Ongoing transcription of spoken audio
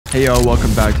Hey y'all,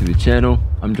 welcome back to the channel.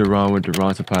 I'm Duran with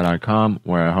DuranSupply.com,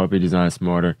 where I help you design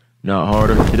smarter, not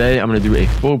harder. Today I'm going to do a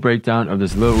full breakdown of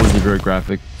this Lil Uzi Vert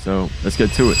graphic, so let's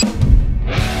get to it.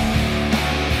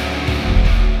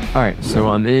 Alright, so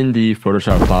I'm in the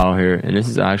Photoshop file here, and this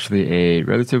is actually a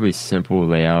relatively simple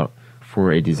layout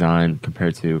for a design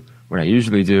compared to what I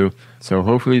usually do. So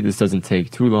hopefully this doesn't take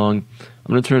too long. I'm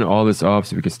going to turn all this off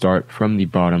so we can start from the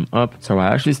bottom up. So I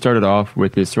actually started off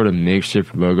with this sort of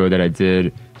makeshift logo that I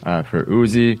did for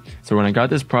Uzi. So when I got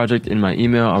this project in my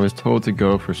email, I was told to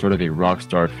go for sort of a rock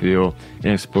star feel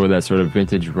and explore that sort of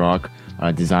vintage rock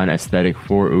design aesthetic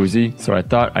for Uzi. So I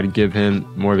thought I'd give him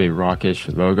more of a rockish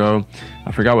logo.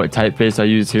 I forgot what typeface I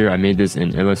used here. I made this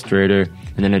in Illustrator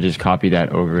and then I just copied that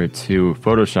over to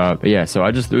Photoshop. But yeah, so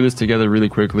I just threw this together really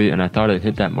quickly and I thought it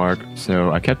hit that mark,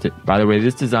 so I kept it. By the way,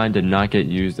 this design did not get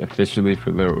used officially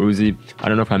for Lil Uzi. I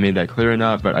don't know if I made that clear or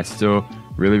not, but I still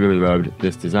really loved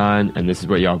this design, and this is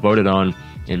what y'all voted on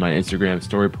in my Instagram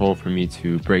story poll for me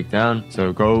to break down.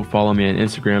 So go follow me on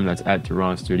Instagram, that's at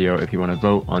Duran Studio, if you want to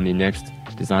vote on the next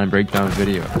design breakdown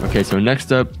video. Okay, so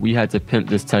next up we had to pimp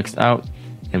this text out,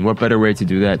 and what better way to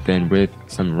do that than with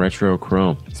some retro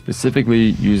chrome,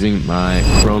 specifically using my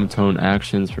chrome tone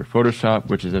actions for Photoshop,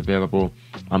 which is available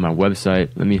on my website.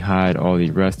 Let me hide all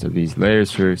the rest of these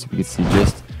layers here so we can see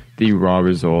just the raw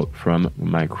result from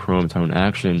my chrome tone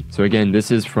action. So again,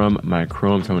 this is from my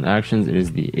chrome tone actions. It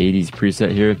is the 80s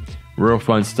preset here. Real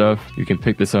fun stuff. You can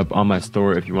pick this up on my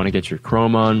store if you want to get your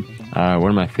chrome on. One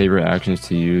of my favorite actions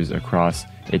to use across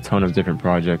a ton of different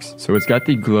projects. So it's got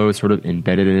the glow sort of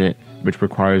embedded in it, which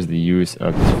requires the use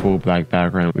of this full black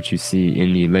background, which you see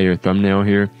in the layer thumbnail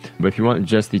here. But if you want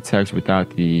just the text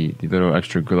without the little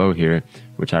extra glow here,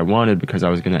 which I wanted because I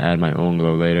was going to add my own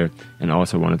glow later and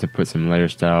also wanted to put some layer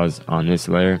styles on this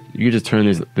layer, you can just turn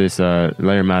this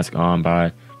layer mask on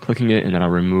by clicking it, and then I'll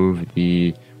remove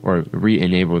or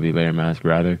re-enable the layer mask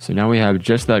rather. So now we have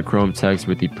just that chrome text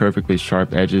with the perfectly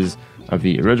sharp edges of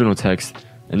the original text,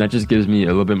 and that just gives me a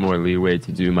little bit more leeway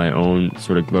to do my own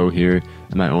sort of glow here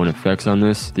and my own effects on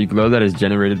this. The glow that is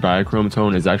generated by a chrome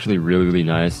tone is actually really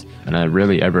nice, and I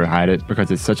rarely ever hide it because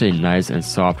it's such a nice and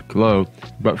soft glow.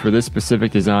 But for this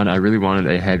specific design, I really wanted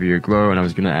a heavier glow, and I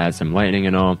was going to add some lightning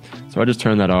and all, so I just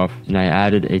turned that off and I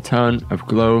added a ton of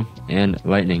glow and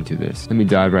lightning to this. Let me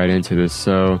dive right into this.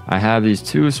 So I have these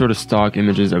two sort of stock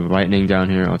images of lightning down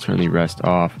here. I'll turn the rest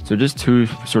off. So just two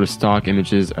sort of stock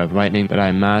images of lightning that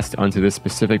I masked onto this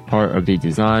specific part of the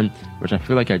design, which I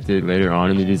feel like I did later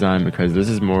on in the design because this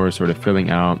is more sort of filling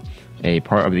out a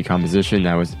part of the composition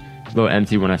that was a little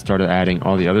empty when I started adding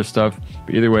all the other stuff.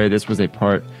 But either way, this was a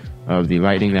part of the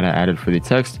lightning that I added for the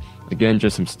text. Again,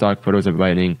 just some stock photos of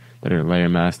lightning that are layer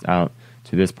masked out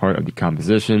to this part of the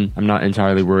composition. I'm not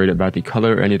entirely worried about the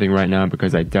color or anything right now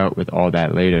because I dealt with all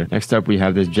that later. Next up, we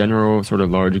have this general sort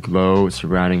of large glow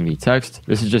surrounding the text.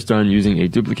 This is just done using a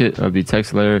duplicate of the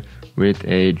text layer with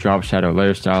a drop shadow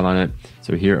layer style on it.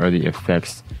 So here are the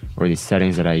effects or the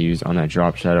settings that I use on that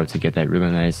drop shadow to get that really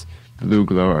nice blue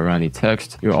glow around the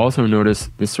text. You'll also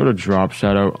notice this sort of drop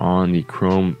shadow on the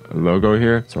chrome logo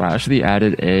here. So I actually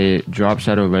added a drop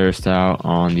shadow layer style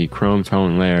on the chrome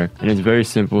tone layer, and it's very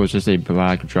simple. It's just a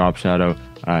black drop shadow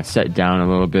set down a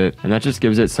little bit, and that just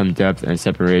gives it some depth and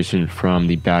separation from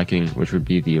the backing, which would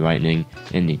be the lightning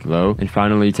and the glow. And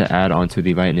finally, to add onto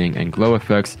the lightning and glow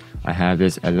effects, I have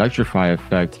this electrify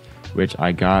effect, which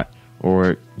I got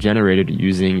or generated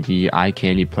using the Eye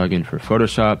Candy plugin for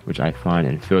Photoshop, which I find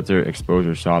in filter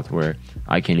exposure software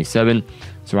Eye Candy 7.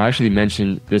 So I actually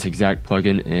mentioned this exact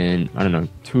plugin in, I don't know,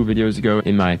 2 videos ago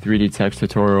in my 3D text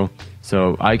tutorial.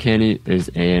 So Eye Candy is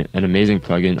an amazing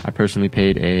plugin. I personally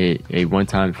paid a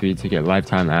one-time fee to get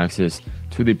lifetime access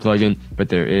to the plugin, but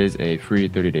there is a free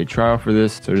 30-day trial for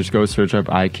this. So just go search up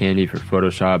Eye Candy for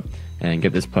Photoshop and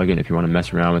get this plugin if you want to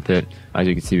mess around with it. As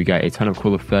you can see, we got a ton of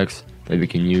cool effects that we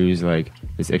can use, like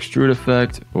this extrude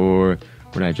effect, or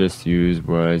what I just used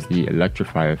was the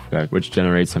electrify effect, which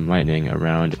generates some lightning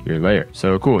around your layer.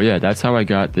 So cool, yeah, that's how I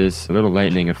got this little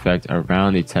lightning effect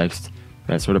around the text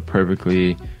that sort of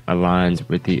perfectly aligns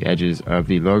with the edges of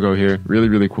the logo here.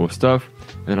 Really cool stuff.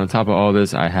 And then on top of all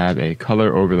this, I have a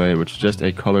color overlay, which is just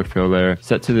a color fill layer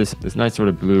set to this nice sort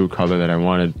of blue color that I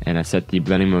wanted, and I set the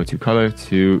blending mode to color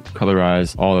to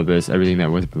colorize all of this, everything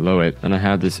that was below it. And I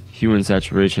have this hue and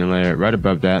saturation layer right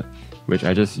above that, which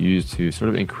I just used to sort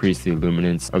of increase the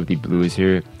luminance of the blues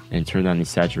here and turn down the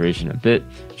saturation a bit,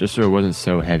 just so it wasn't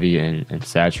so heavy and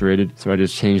saturated. So I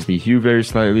just changed the hue very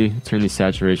slightly, turn the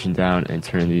saturation down, and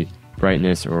turn the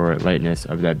brightness or lightness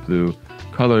of that blue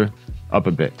color up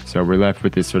a bit. So we're left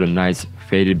with this sort of nice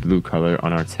faded blue color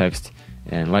on our text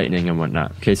and lightning and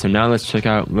whatnot. Okay, so now let's check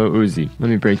out Lil Uzi. Let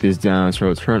me break this down. So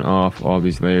we'll turn off all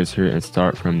these layers here and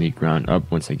start from the ground up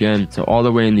once again. So all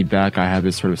the way in the back, I have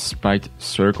this sort of spiked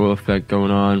circle effect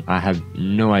going on. I have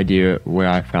no idea where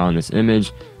I found this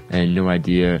image and no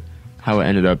idea how it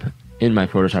ended up in my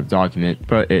Photoshop document,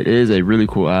 but it is a really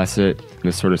cool asset.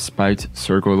 This sort of spiked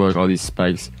circle look, all these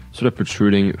spikes sort of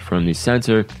protruding from the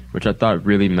center, which I thought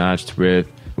really matched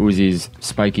with Uzi's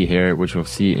spiky hair, which we'll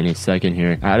see in a second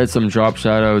here. I added some drop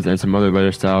shadows and some other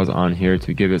layer styles on here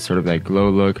to give it sort of that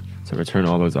glow look. So I turn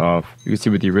all those off. You can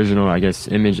see what the original, I guess,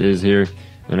 image is here.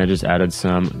 And I just added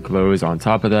some glows on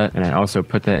top of that, and I also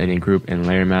put that in a group and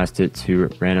layer masked it to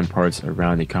random parts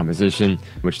around the composition,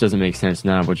 which doesn't make sense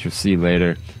now, but you'll see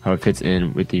later how it fits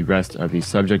in with the rest of the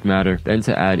subject matter. Then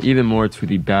to add even more to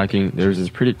the backing, there's this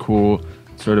pretty cool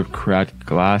sort of cracked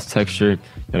glass texture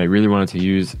that I really wanted to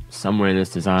use somewhere in this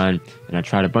design, and I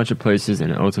tried a bunch of places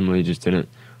and it ultimately just didn't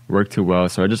work too well.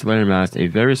 So I just layer masked a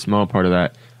very small part of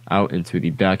that out into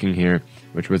the backing here,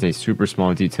 which was a super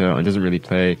small detail and doesn't really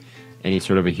play any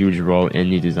sort of a huge role in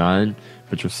the design.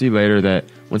 But you'll see later that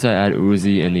once I add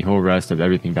Uzi and the whole rest of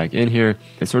everything back in here,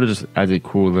 it sort of just adds a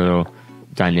cool little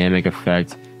dynamic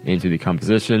effect into the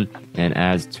composition and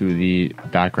adds to the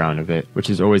background of it, which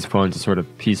is always fun to sort of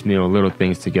piecemeal little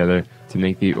things together to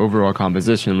make the overall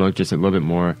composition look just a little bit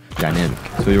more dynamic.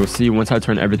 So you'll see once I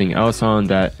turn everything else on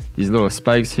that these little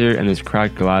spikes here and this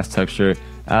cracked glass texture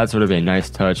add sort of a nice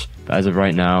touch, but as of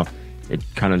right now it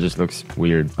kind of just looks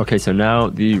weird. Okay, so now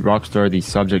the rockstar, the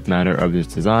subject matter of this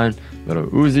design, Lil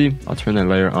Uzi, I'll turn that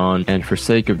layer on, and for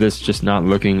sake of this just not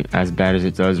looking as bad as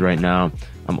it does right now,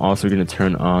 I'm also going to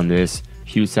turn on this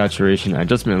hue saturation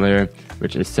adjustment layer,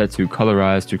 which is set to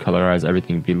colorize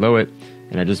everything below it,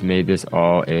 and I just made this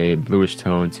all a bluish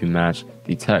tone to match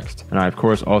the text. And I of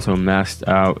course also masked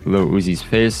out Lil Uzi's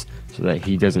face so that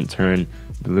he doesn't turn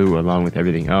blue along with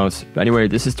everything else. But anyway,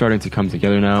 this is starting to come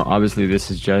together now. Obviously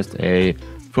this is just a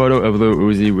photo of Lil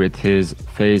Uzi with his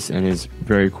face and his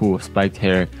very cool spiked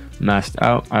hair masked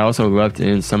out. I also left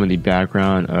in some of the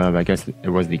background of, I guess it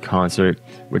was the concert,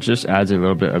 which just adds a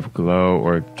little bit of glow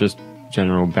or just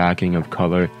general backing of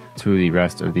color to the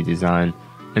rest of the design.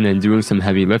 And then doing some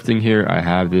heavy lifting here, I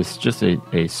have this just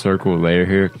a circle layer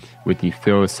here with the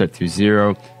fill set to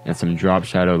 0 and some drop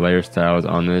shadow layer styles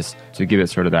on this to give it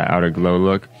sort of that outer glow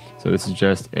look. So this is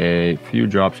just a few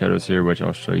drop shadows here, which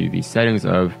I'll show you the settings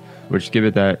of, which give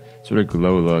it that sort of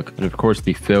glow look. And of course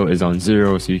the fill is on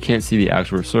 0, so you can't see the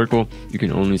actual circle, you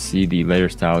can only see the layer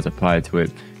styles applied to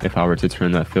it. If I were to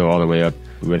turn that fill all the way up,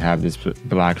 we would have this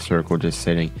black circle just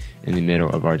sitting in the middle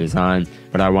of our design,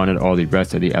 but I wanted all the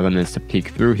rest of the elements to peek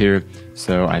through here,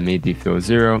 so I made the fill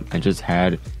 0 and just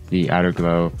had the outer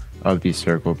glow of the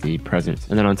circle be present.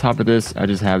 And then on top of this, I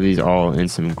just have these all in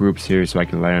some groups here so I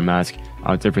can layer mask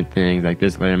out different things. Like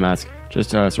this layer mask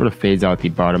just sort of fades out the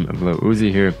bottom of Lil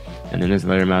Uzi here, and then this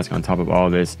layer mask on top of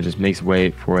all this, it just makes way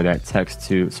for that text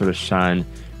to sort of shine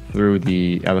through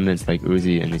the elements like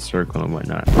Uzi and the circle and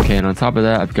whatnot. Okay, and on top of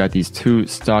that, I've got these two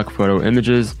stock photo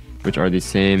images, which are the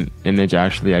same image.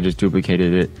 Actually, I just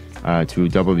duplicated it to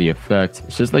double the effect.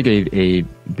 It's just like a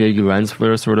big lens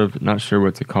flare, sort of. Not sure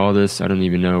what to call this. I don't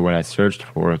even know what I searched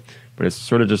for, but it's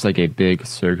sort of just like a big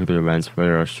circular lens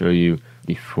flare. I'll show you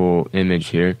the full image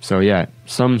here. So yeah,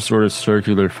 some sort of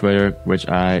circular flare, which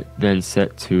I then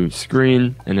set to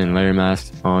screen and then layer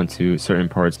masked onto certain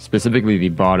parts, specifically the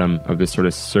bottom of this sort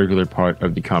of circular part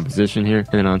of the composition here.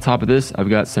 And then on top of this,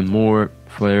 I've got some more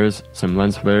flares, some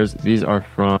lens flares. These are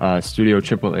from Studio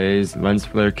AAA's lens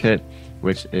flare kit,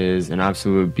 which is an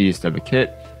absolute beast of a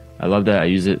kit. I love that. I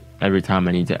use it every time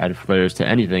I need to add flares to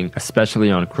anything,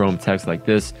 especially on chrome text like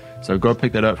this. So go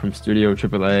pick that up from Studio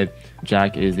AAA.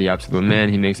 Jack is the absolute man.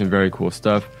 He makes some very cool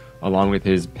stuff. Along with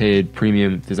his paid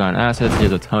premium design assets, he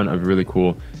has a ton of really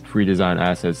cool free design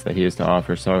assets that he has to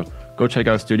offer. So go check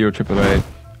out Studio AAA.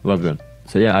 Love them.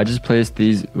 So yeah, I just placed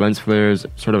these lens flares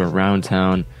sort of around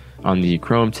town on the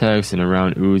chrome text and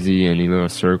around Uzi and the little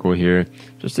circle here,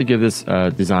 just to give this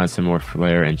design some more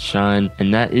flair and shine.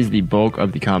 And that is the bulk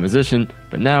of the composition.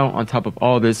 But now on top of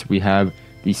all this, we have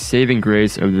the saving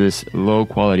grace of this low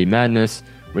quality madness,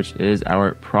 which is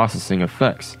our processing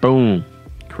effects. Boom.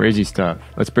 Crazy stuff.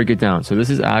 Let's break it down. So this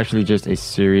is actually just a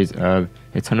series of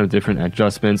a ton of different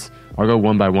adjustments. I'll go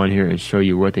one by one here and show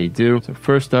you what they do. So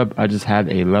first up, I just have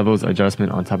a levels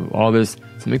adjustment on top of all this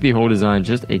to make the whole design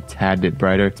just a tad bit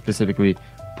brighter, specifically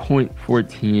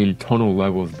 0.14 tonal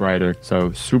levels brighter.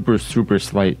 So super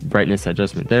slight brightness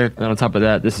adjustment there. And on top of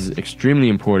that, this is extremely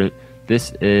important.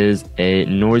 this is a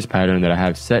noise pattern that I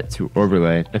have set to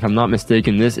overlay. If I'm not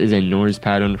mistaken, this is a noise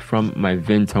pattern from my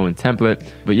Vintone template,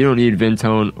 but you don't need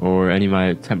Vintone or any of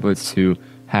my templates to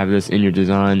have this in your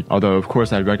design. Although of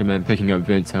course I'd recommend picking up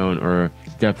Vintone or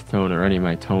Depth Tone or any of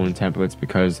my tone templates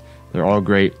because they're all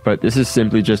great. But this is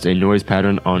simply just a noise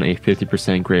pattern on a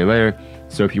 50% gray layer.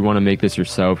 So if you want to make this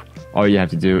yourself, all you have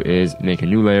to do is make a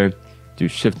new layer, do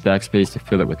shift backspace to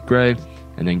fill it with gray,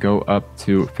 and then go up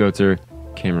to filter,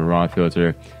 camera raw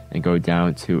filter, and go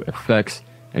down to effects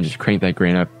and just crank that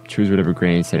grain up. Choose whatever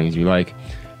grain settings you like.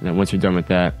 And then once you're done with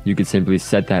that, you can simply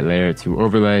set that layer to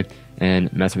overlay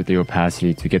and mess with the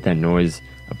opacity to get that noise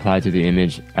applied to the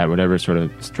image at whatever sort of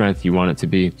strength you want it to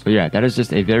be. So yeah, that is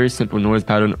just a very simple noise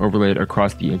pattern overlaid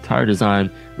across the entire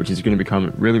design, which is going to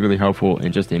become really, really helpful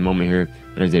in just a moment here.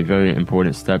 That is a very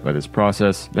important step of this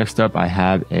process. Next up, I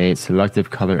have a selective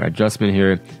color adjustment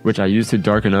here, which I use to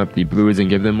darken up the blues and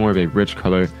give them more of a rich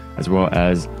color, as well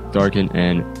as darken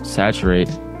and saturate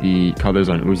the colors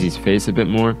on Uzi's face a bit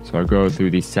more. So I'll go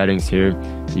through these settings here.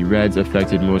 The reds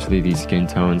affected mostly the skin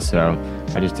tone, so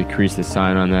I just decreased the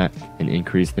cyan on that and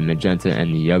increased the magenta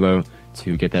and the yellow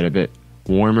to get that a bit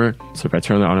warmer. So if I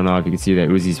turn that on and off, you can see that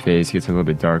Uzi's face gets a little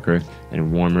bit darker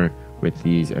and warmer with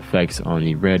these effects on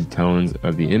the red tones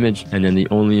of the image. And then the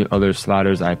only other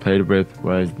sliders I played with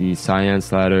was the cyan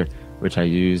slider, which I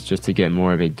used just to get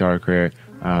more of a darker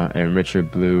and richer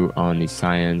blue on the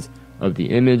cyans of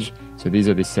the image. So these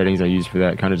are the settings I use for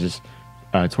that. Kind of just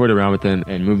toyed around with them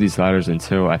and moved these sliders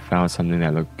until I found something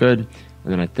that looked good.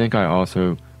 And then I think I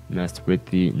also messed with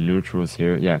the neutrals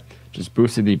here. Yeah, just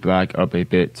boosted the black up a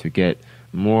bit to get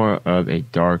more of a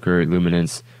darker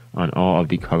luminance on all of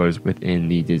the colors within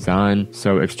the design.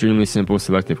 So extremely simple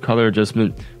selective color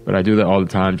adjustment, but I do that all the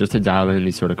time just to dial in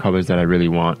these sort of colors that I really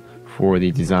want for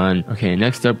the design. Okay,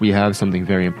 next up we have something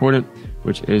very important,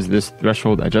 which is this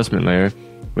threshold adjustment layer,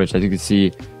 which as you can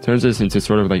see turns this into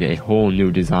sort of like a whole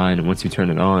new design once you turn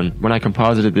it on. When I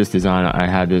composited this design, I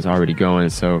had this already going,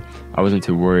 so I wasn't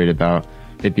too worried about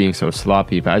it being so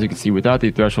sloppy. But as you can see, without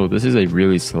the threshold, this is a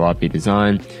really sloppy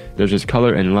design. There's just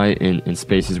color and light in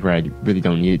spaces where I really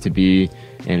don't need it to be,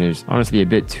 and there's honestly a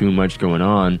bit too much going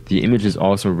on. The image is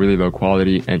also really low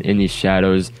quality, and in these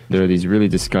shadows there are these really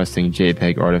disgusting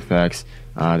JPEG artifacts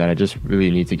that I just really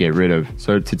need to get rid of.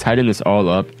 So to tighten this all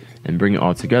up and bring it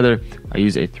all together, I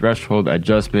use a threshold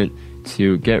adjustment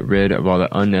to get rid of all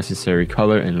the unnecessary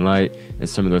color and light in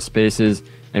some of those spaces,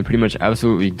 and pretty much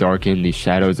absolutely darken the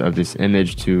shadows of this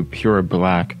image to pure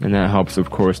black. And that helps, of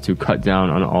course, to cut down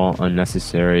on all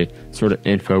unnecessary sort of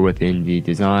info within the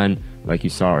design. Like you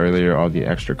saw earlier, all the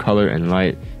extra color and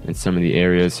light in some of the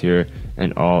areas here,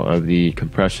 and all of the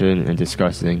compression and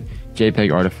disgusting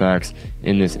JPEG artifacts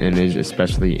in this image,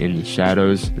 especially in the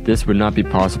shadows. But this would not be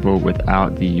possible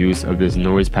without the use of this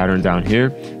noise pattern down here.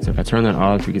 So if I turn that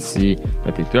off, you can see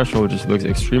that the threshold just looks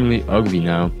extremely ugly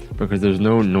now, because there's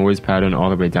no noise pattern all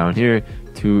the way down here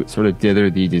to sort of dither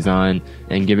the design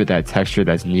and give it that texture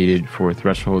that's needed for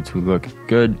threshold to look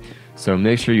good. So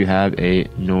make sure you have a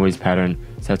noise pattern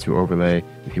set to overlay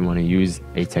if you want to use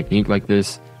a technique like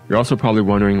this. You're also probably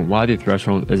wondering why the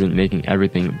threshold isn't making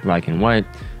everything black and white.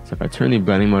 So if I turn the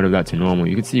blending mode of that to normal,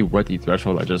 you can see what the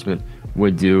threshold adjustment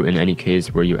would do in any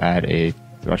case where you add a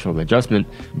threshold adjustment.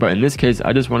 But in this case,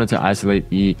 I just wanted to isolate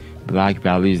the black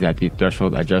values that the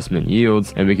threshold adjustment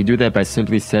yields, and we can do that by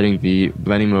simply setting the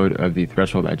blending mode of the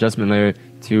threshold adjustment layer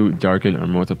to darken or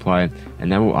multiply,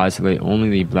 and that will isolate only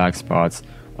the black spots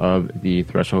of the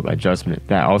threshold adjustment.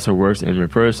 That also works in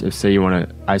reverse. If say you want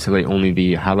to isolate only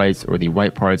the highlights or the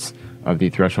white parts of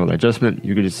the threshold adjustment,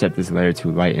 you could just set this layer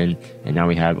to lighten, and now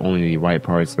we have only the white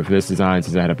parts. But for this design,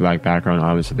 since I had a black background,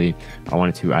 obviously I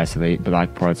wanted to isolate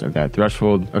black parts of that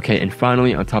threshold. Okay, and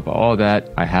finally, on top of all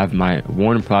that, I have my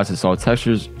worn plastisol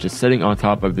textures just sitting on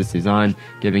top of this design,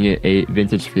 giving it a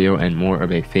vintage feel and more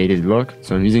of a faded look.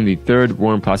 So I'm using the third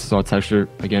worn plastisol texture,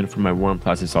 again from my worn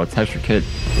plastisol texture kit,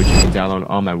 which you can download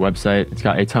on my website. It's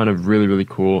got a ton of really, really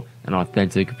cool and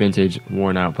authentic vintage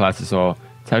worn out plastisol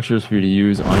textures for you to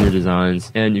use on your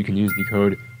designs, and you can use the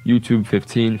code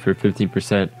YouTube15 for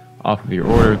 15% off of your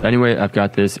order. Anyway, I've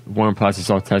got this worn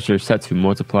plastisol texture set to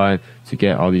multiply to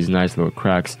get all these nice little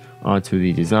cracks onto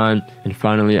the design. And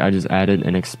finally, I just added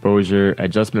an exposure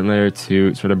adjustment layer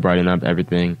to sort of brighten up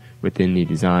everything within the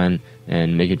design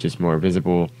and make it just more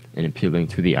visible and appealing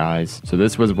to the eyes. So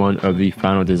this was one of the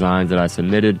final designs that I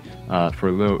submitted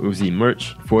for Lil Uzi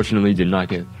merch. Fortunately, did not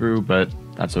get through, but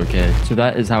that's okay. So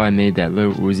that is how I made that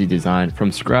Lil Uzi design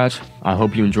from scratch. I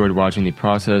hope you enjoyed watching the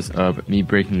process of me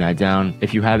breaking that down.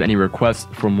 If you have any requests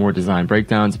for more design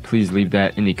breakdowns, please leave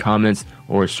that in the comments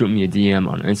or shoot me a DM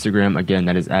on Instagram. Again,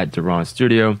 that is at Duran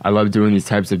Studio. I love doing these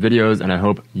types of videos and I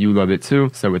hope you love it too.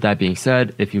 So with that being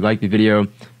said, if you like the video,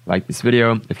 like this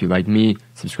video. If you like me,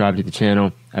 subscribe to the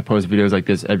channel. I post videos like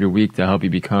this every week to help you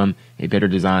become a better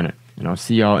designer. And I'll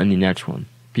see y'all in the next one.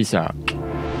 Peace out.